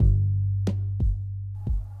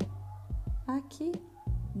Aqui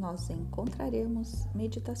nós encontraremos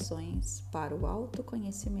meditações para o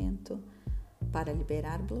autoconhecimento, para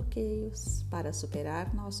liberar bloqueios, para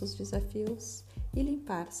superar nossos desafios e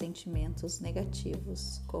limpar sentimentos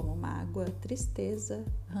negativos como mágoa, tristeza,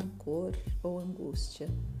 rancor ou angústia.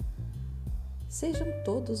 Sejam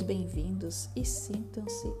todos bem-vindos e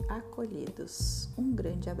sintam-se acolhidos. Um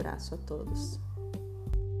grande abraço a todos.